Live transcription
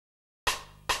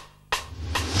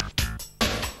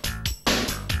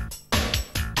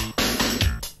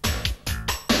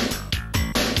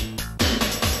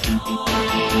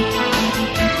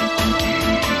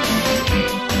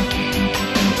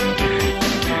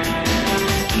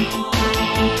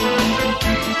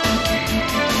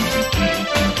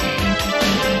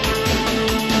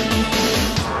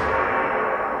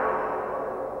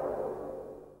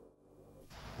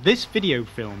This video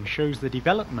film shows the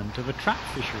development of a trap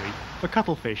fishery for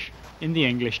cuttlefish in the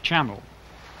English Channel.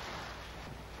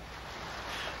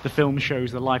 The film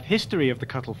shows the life history of the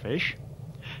cuttlefish,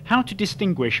 how to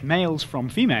distinguish males from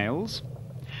females,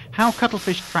 how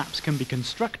cuttlefish traps can be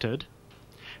constructed,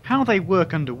 how they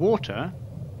work underwater,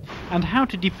 and how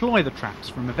to deploy the traps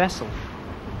from a vessel.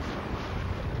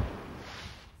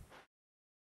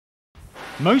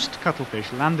 Most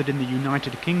cuttlefish landed in the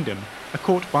United Kingdom are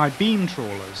caught by beam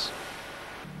trawlers.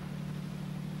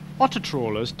 Otter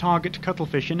trawlers target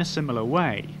cuttlefish in a similar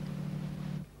way.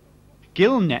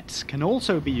 Gill nets can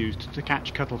also be used to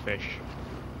catch cuttlefish.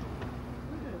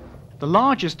 The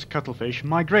largest cuttlefish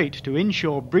migrate to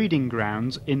inshore breeding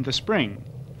grounds in the spring,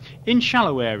 in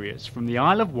shallow areas from the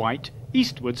Isle of Wight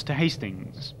eastwards to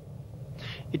Hastings.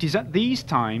 It is at these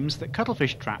times that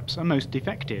cuttlefish traps are most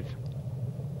effective.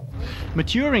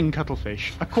 Maturing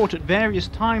cuttlefish are caught at various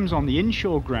times on the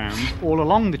inshore grounds all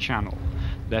along the channel,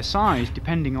 their size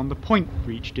depending on the point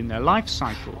reached in their life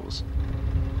cycles.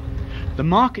 The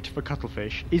market for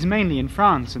cuttlefish is mainly in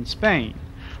France and Spain,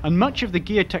 and much of the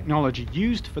gear technology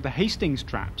used for the Hastings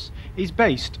traps is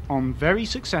based on very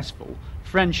successful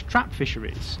French trap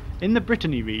fisheries in the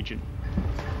Brittany region.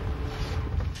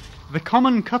 The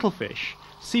common cuttlefish,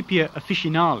 Sepia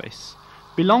officinalis,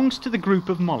 belongs to the group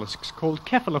of mollusks called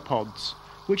cephalopods,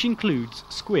 which includes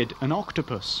squid and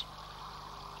octopus.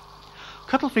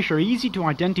 Cuttlefish are easy to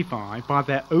identify by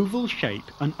their oval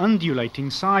shape and undulating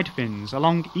side fins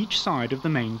along each side of the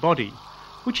main body,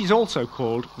 which is also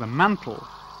called the mantle.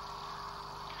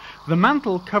 The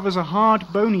mantle covers a hard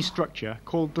bony structure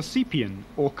called the sepian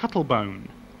or cuttlebone.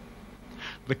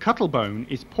 The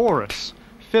cuttlebone is porous,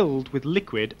 filled with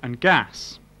liquid and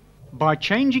gas. By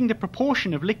changing the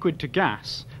proportion of liquid to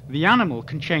gas, the animal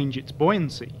can change its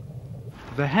buoyancy.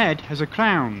 The head has a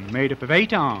crown made up of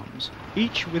 8 arms,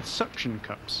 each with suction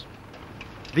cups.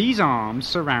 These arms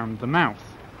surround the mouth.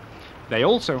 They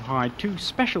also hide 2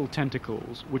 special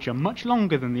tentacles, which are much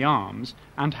longer than the arms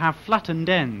and have flattened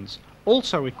ends,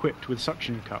 also equipped with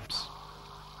suction cups.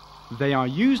 They are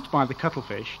used by the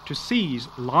cuttlefish to seize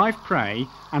live prey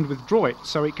and withdraw it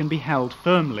so it can be held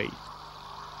firmly.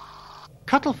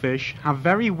 Cuttlefish have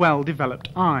very well developed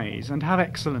eyes and have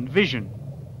excellent vision.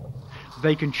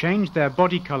 They can change their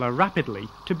body colour rapidly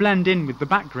to blend in with the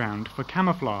background for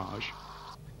camouflage.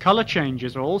 Colour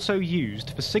changes are also used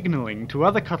for signalling to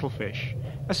other cuttlefish,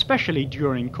 especially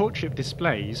during courtship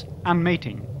displays and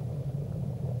mating.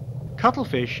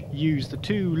 Cuttlefish use the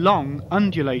 2 long,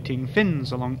 undulating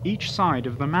fins along each side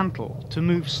of the mantle to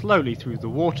move slowly through the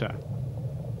water.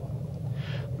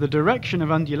 The direction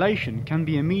of undulation can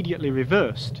be immediately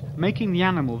reversed, making the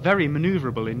animal very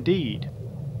manoeuvrable indeed.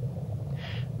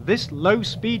 This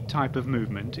low-speed type of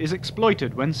movement is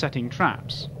exploited when setting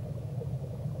traps.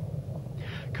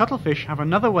 Cuttlefish have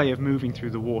another way of moving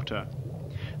through the water.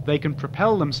 They can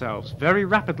propel themselves very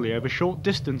rapidly over short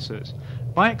distances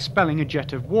by expelling a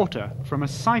jet of water from a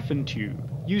siphon tube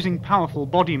using powerful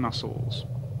body muscles.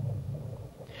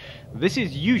 This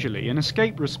is usually an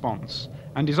escape response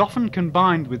and is often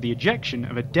combined with the ejection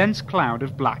of a dense cloud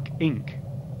of black ink.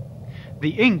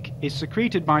 The ink is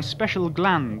secreted by special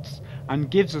glands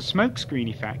and gives a smokescreen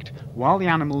effect while the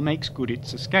animal makes good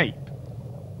its escape.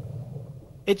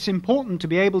 It's important to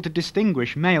be able to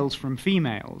distinguish males from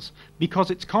females because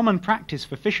it's common practice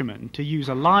for fishermen to use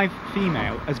a live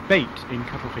female as bait in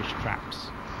cuttlefish traps.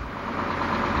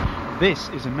 This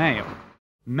is a male.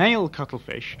 Male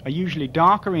cuttlefish are usually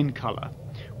darker in colour,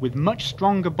 with much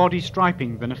stronger body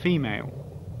striping than a female.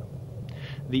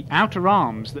 The outer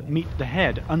arms that meet the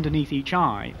head underneath each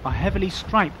eye are heavily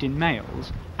striped in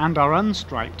males and are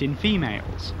unstriped in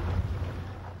females.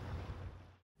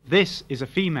 This is a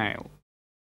female.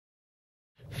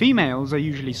 Females are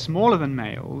usually smaller than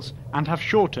males and have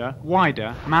shorter,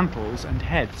 wider mantles and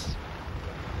heads.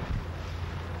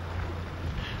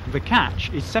 The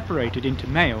catch is separated into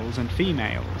males and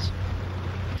females.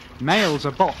 Males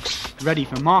are boxed, ready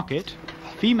for market.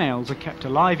 Females are kept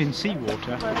alive in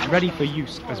seawater, ready for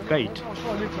use as bait.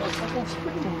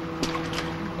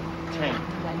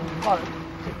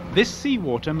 This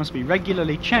seawater must be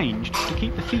regularly changed to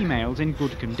keep the females in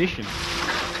good condition.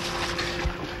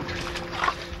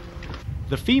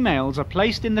 The females are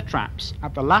placed in the traps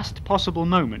at the last possible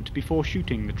moment before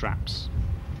shooting the traps.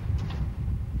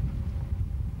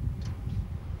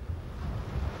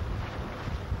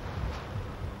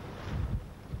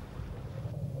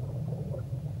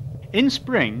 In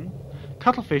spring,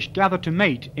 cuttlefish gather to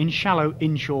mate in shallow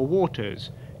inshore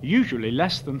waters, usually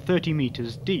less than 30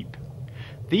 metres deep.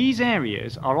 These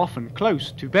areas are often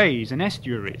close to bays and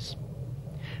estuaries.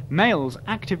 males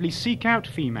actively seek out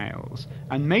females,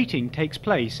 and mating takes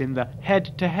place in the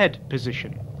head-to-head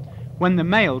position, when the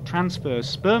male transfers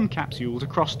sperm capsules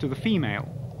across to the female.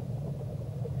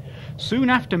 Soon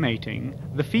after mating,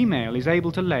 the female is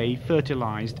able to lay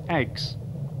fertilized eggs.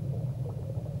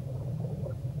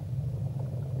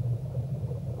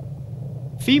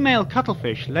 Female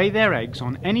cuttlefish lay their eggs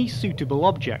on any suitable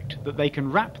object that they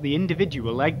can wrap the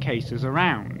individual egg cases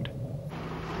around.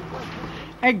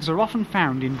 Eggs are often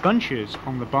found in bunches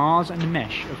on the bars and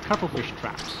mesh of cuttlefish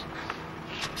traps.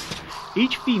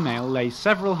 Each female lays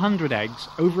several hundred eggs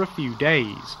over a few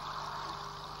days.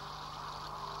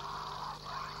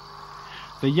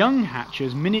 The young hatch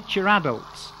as miniature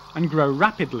adults and grow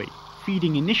rapidly,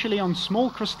 feeding initially on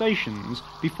small crustaceans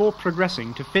before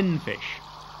progressing to finfish.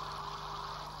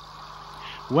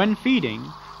 When feeding,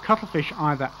 cuttlefish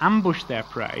either ambush their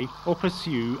prey or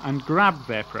pursue and grab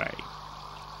their prey.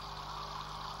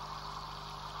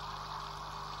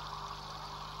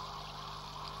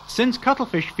 Since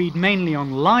cuttlefish feed mainly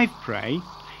on live prey,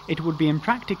 it would be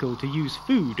impractical to use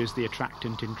food as the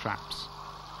attractant in traps.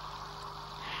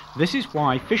 This is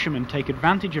why fishermen take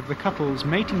advantage of the cuttle's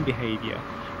mating behaviour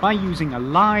by using a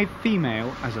live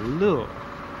female as a lure.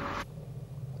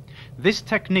 This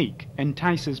technique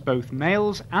entices both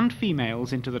males and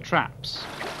females into the traps.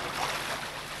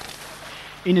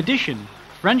 In addition,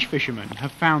 French fishermen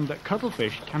have found that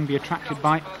cuttlefish can be attracted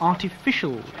by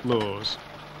artificial lures.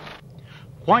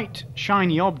 White,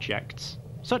 shiny objects,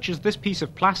 such as this piece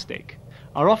of plastic,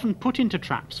 are often put into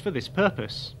traps for this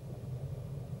purpose.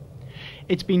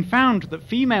 It's been found that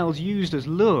females used as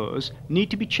lures need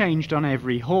to be changed on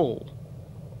every haul.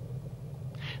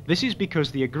 This is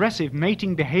because the aggressive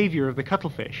mating behaviour of the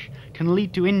cuttlefish can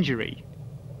lead to injury.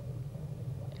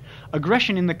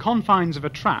 Aggression in the confines of a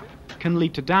trap can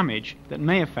lead to damage that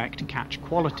may affect catch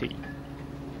quality.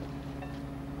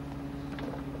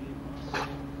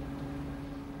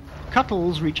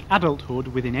 Cuttles reach adulthood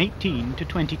within 18 to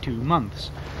 22 months,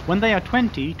 when they are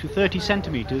 20 to 30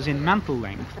 centimetres in mantle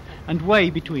length and weigh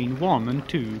between 1 and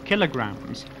 2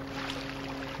 kilograms.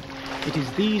 It is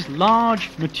these large,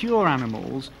 mature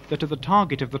animals that are the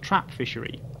target of the trap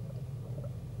fishery.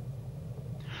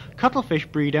 Cuttlefish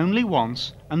breed only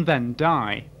once and then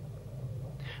die.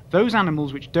 Those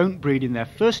animals which don't breed in their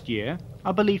first year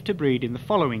are believed to breed in the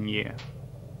following year.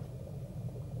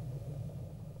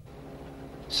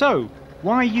 So,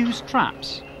 why use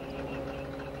traps?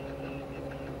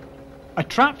 A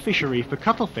trap fishery for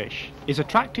cuttlefish is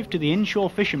attractive to the inshore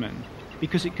fishermen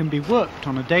because it can be worked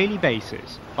on a daily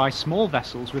basis by small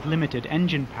vessels with limited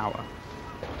engine power.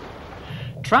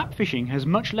 Trap fishing has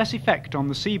much less effect on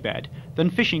the seabed than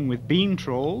fishing with beam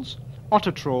trawls,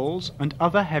 otter trawls and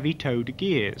other heavy-towed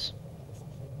gears.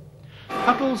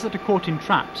 Cuttles that are caught in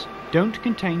traps don't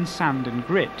contain sand and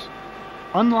grit,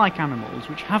 unlike animals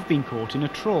which have been caught in a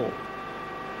trawl.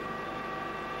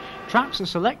 Traps are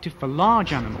selective for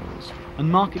large animals, and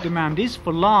market demand is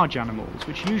for large animals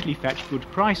which usually fetch good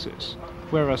prices,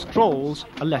 whereas trawls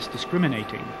are less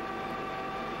discriminating.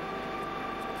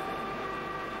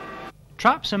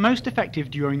 Traps are most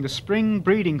effective during the spring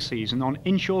breeding season on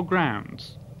inshore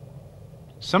grounds.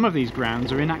 Some of these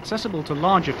grounds are inaccessible to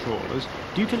larger trawlers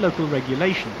due to local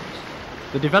regulations.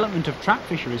 The development of trap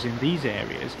fisheries in these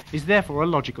areas is therefore a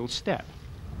logical step.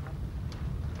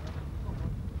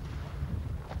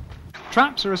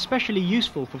 Traps are especially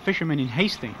useful for fishermen in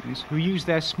Hastings who use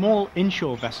their small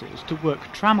inshore vessels to work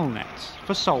trammel nets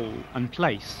for sole and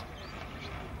plaice.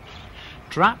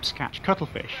 Traps catch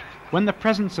cuttlefish when the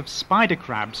presence of spider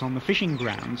crabs on the fishing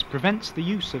grounds prevents the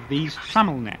use of these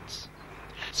trammel nets.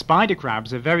 Spider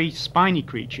crabs are very spiny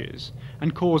creatures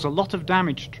and cause a lot of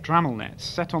damage to trammel nets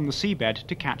set on the seabed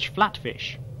to catch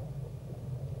flatfish.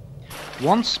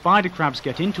 Once spider crabs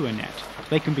get into a net,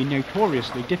 they can be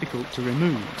notoriously difficult to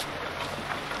remove.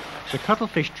 The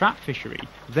cuttlefish trap fishery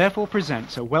therefore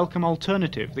presents a welcome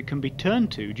alternative that can be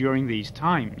turned to during these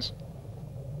times.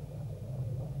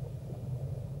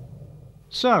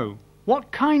 So,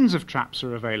 what kinds of traps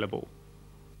are available?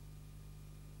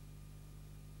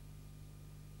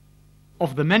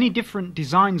 Of the many different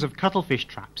designs of cuttlefish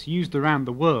traps used around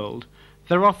the world,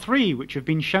 there are 3 which have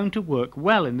been shown to work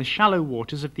well in the shallow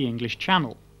waters of the English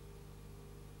Channel.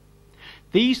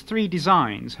 These 3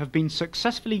 designs have been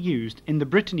successfully used in the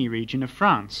Brittany region of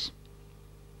France.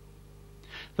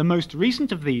 The most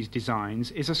recent of these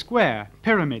designs is a square,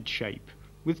 pyramid shape,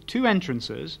 with 2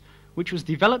 entrances, which was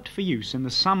developed for use in the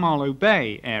Saint-Malo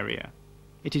Bay area.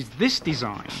 It is this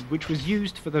design which was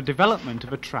used for the development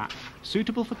of a trap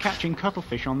suitable for catching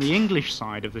cuttlefish on the English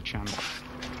side of the channel.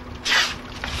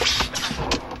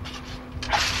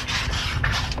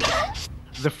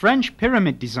 The French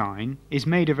pyramid design is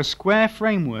made of a square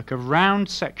framework of round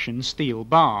section steel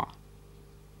bar.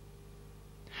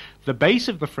 The base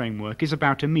of the framework is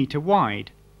about 1 metre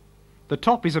wide. The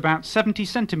top is about 70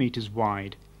 centimetres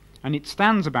wide, and it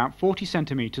stands about 40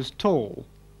 centimetres tall.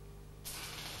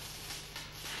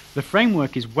 The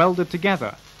framework is welded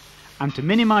together, and to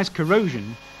minimise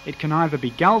corrosion, it can either be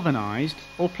galvanised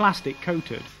or plastic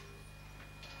coated.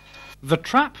 The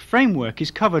trap framework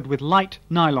is covered with light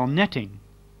nylon netting.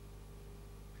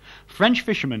 French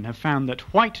fishermen have found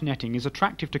that white netting is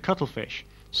attractive to cuttlefish,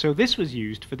 so this was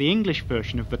used for the English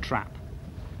version of the trap.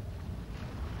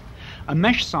 A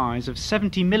mesh size of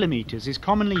 70 mm is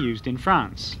commonly used in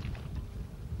France.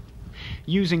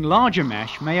 Using larger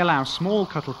mesh may allow small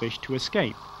cuttlefish to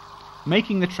escape,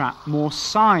 making the trap more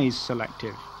size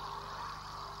selective.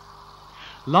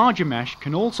 Larger mesh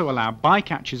can also allow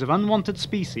bycatches of unwanted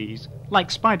species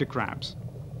like spider crabs.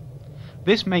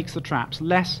 This makes the traps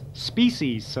less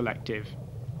species selective.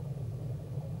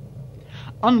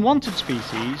 Unwanted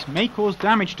species may cause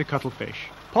damage to cuttlefish,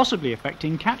 possibly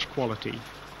affecting catch quality.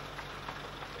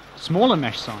 Smaller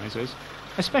mesh sizes,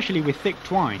 especially with thick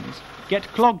twines, get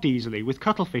clogged easily with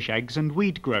cuttlefish eggs and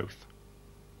weed growth.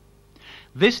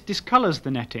 This discolours the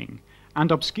netting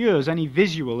and obscures any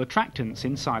visual attractants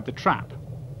inside the trap.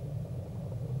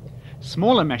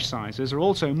 Smaller mesh sizes are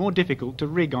also more difficult to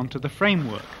rig onto the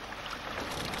framework.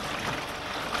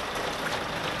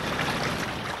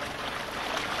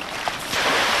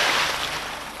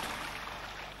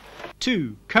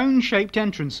 Two cone-shaped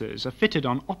entrances are fitted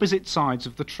on opposite sides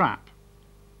of the trap.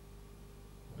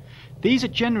 These are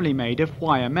generally made of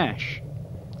wire mesh.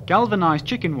 Galvanised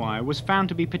chicken wire was found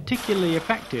to be particularly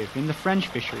effective in the French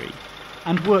fishery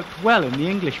and worked well in the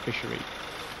English fishery.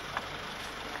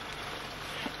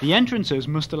 The entrances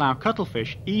must allow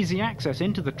cuttlefish easy access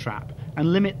into the trap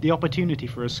and limit the opportunity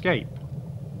for escape.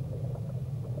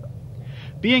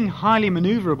 Being highly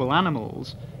manoeuvrable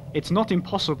animals, it's not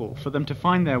impossible for them to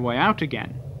find their way out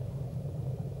again.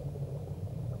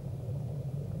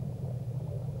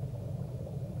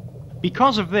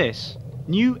 Because of this,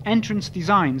 new entrance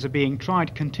designs are being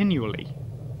tried continually.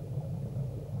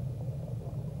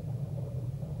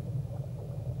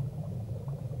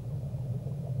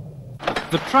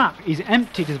 The trap is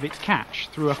emptied of its catch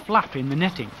through a flap in the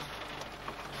netting.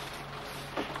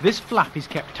 This flap is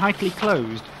kept tightly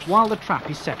closed while the trap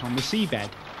is set on the seabed.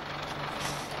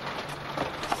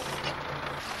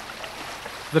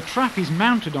 The trap is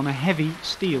mounted on a heavy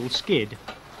steel skid.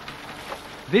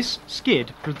 This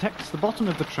skid protects the bottom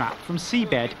of the trap from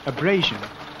seabed abrasion.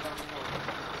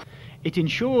 It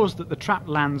ensures that the trap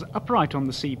lands upright on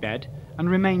the seabed and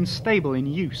remains stable in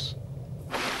use.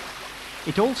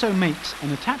 It also makes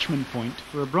an attachment point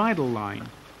for a bridle line.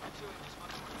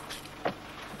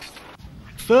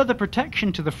 Further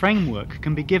protection to the framework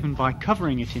can be given by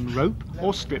covering it in rope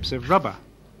or strips of rubber.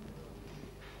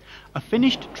 A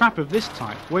finished trap of this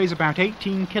type weighs about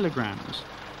 18 kilograms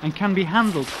and can be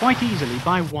handled quite easily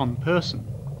by one person.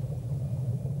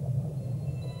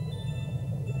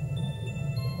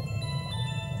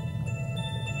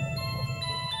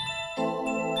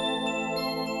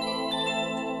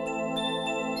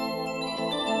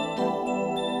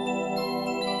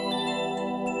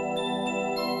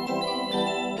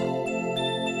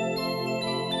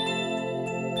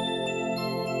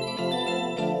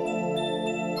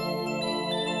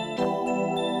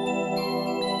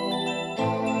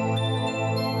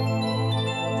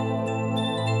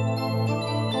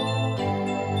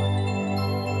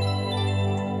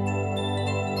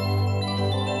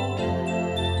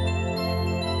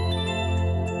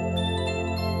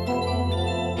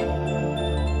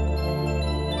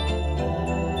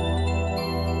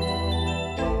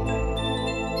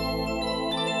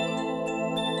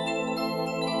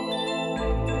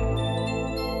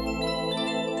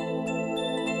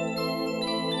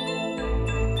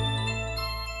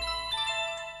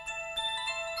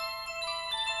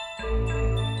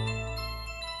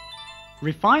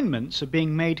 Refinements are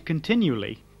being made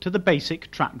continually to the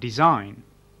basic trap design.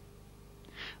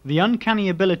 The uncanny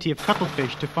ability of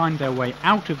cuttlefish to find their way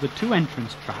out of the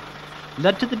two-entrance trap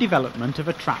led to the development of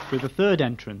a trap with a third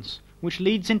entrance, which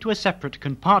leads into a separate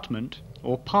compartment,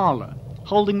 or parlour,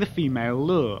 holding the female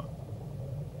lure.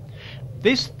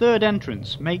 This third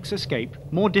entrance makes escape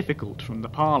more difficult from the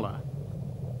parlour.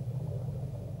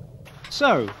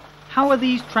 So, how are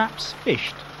these traps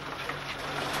fished?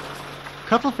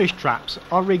 Cuttlefish traps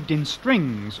are rigged in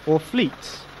strings or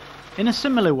fleets, in a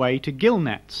similar way to gill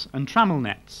nets and trammel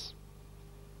nets.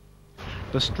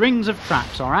 The strings of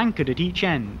traps are anchored at each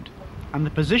end, and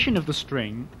the position of the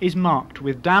string is marked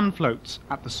with down floats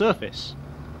at the surface.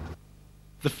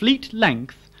 The fleet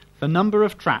length, the number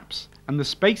of traps, and the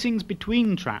spacings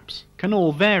between traps can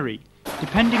all vary,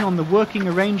 depending on the working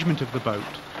arrangement of the boat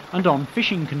and on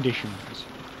fishing conditions.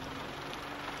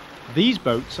 These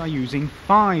boats are using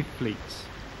 5 fleets,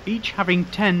 each having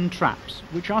 10 traps,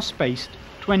 which are spaced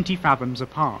 20 fathoms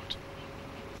apart.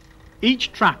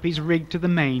 Each trap is rigged to the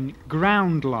main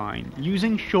ground line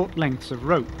using short lengths of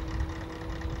rope.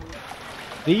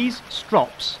 These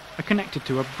strops are connected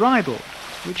to a bridle,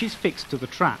 which is fixed to the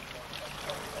trap.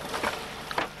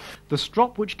 The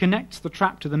strop which connects the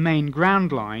trap to the main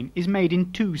ground line is made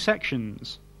in 2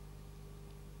 sections.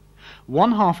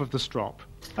 One half of the strop,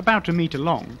 about a metre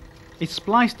long, is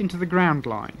spliced into the ground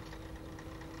line.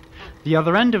 The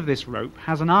other end of this rope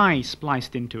has an eye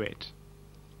spliced into it.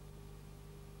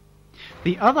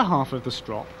 The other half of the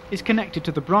strop is connected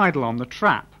to the bridle on the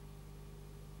trap.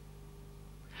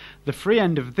 The free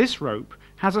end of this rope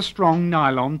has a strong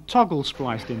nylon toggle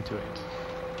spliced into it.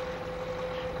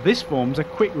 This forms a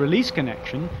quick release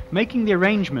connection, making the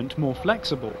arrangement more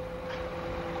flexible.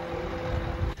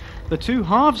 The 2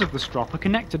 halves of the strop are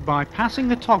connected by passing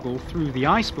the toggle through the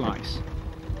eye splice,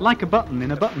 like a button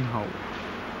in a buttonhole.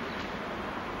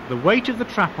 The weight of the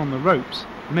trap on the ropes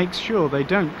makes sure they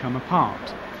don't come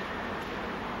apart.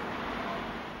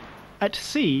 At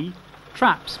sea,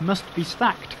 traps must be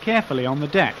stacked carefully on the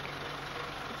deck.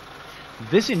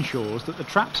 This ensures that the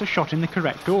traps are shot in the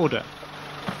correct order.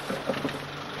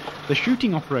 The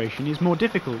shooting operation is more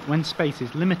difficult when space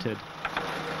is limited.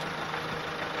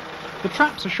 The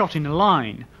traps are shot in a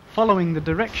line, following the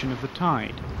direction of the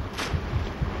tide.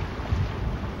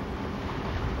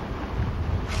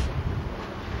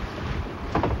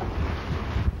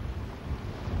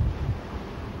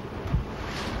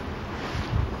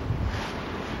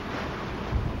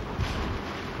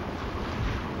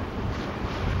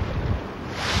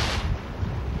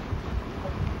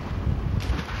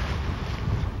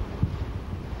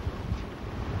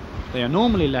 They are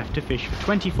normally left to fish for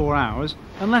 24 hours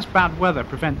unless bad weather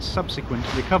prevents subsequent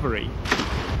recovery.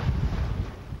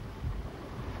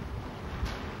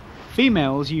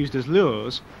 Females used as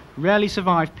lures rarely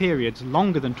survive periods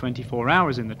longer than 24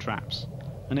 hours in the traps,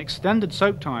 and extended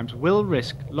soak times will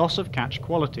risk loss of catch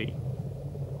quality.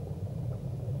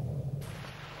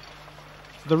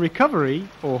 The recovery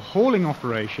or hauling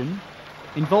operation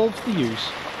involves the use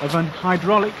of an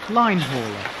hydraulic line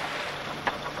hauler.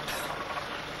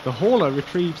 The hauler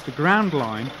retrieves the ground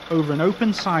line over an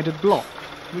open-sided block,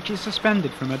 which is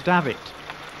suspended from a davit.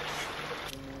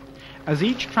 As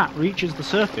each trap reaches the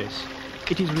surface,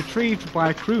 it is retrieved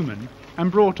by a crewman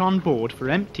and brought on board for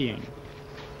emptying.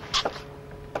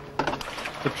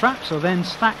 The traps are then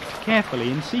stacked carefully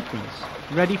in sequence,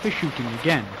 ready for shooting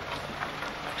again.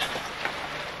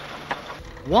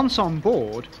 Once on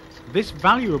board, this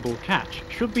valuable catch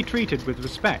should be treated with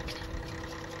respect.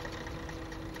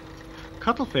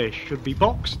 Cuttlefish should be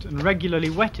boxed and regularly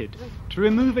wetted to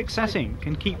remove excess ink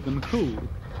and keep them cool.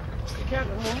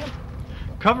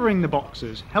 Covering the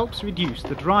boxes helps reduce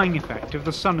the drying effect of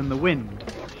the sun and the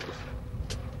wind.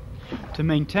 To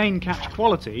maintain catch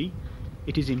quality,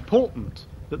 it is important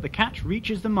that the catch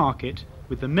reaches the market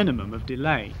with the minimum of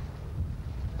delay.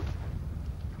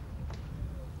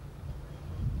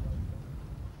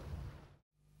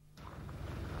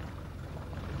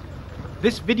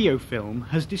 This video film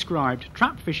has described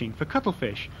trap fishing for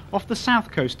cuttlefish off the south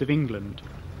coast of England.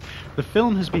 The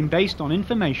film has been based on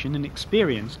information and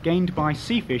experience gained by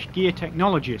Seafish gear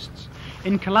technologists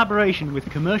in collaboration with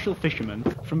commercial fishermen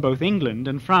from both England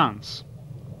and France.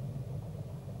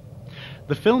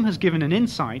 The film has given an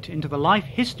insight into the life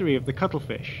history of the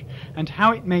cuttlefish and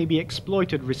how it may be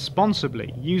exploited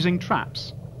responsibly using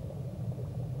traps.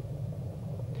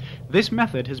 This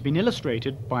method has been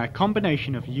illustrated by a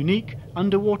combination of unique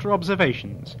underwater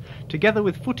observations, together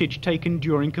with footage taken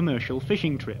during commercial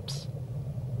fishing trips.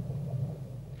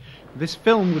 This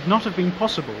film would not have been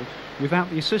possible without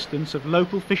the assistance of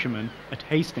local fishermen at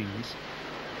Hastings.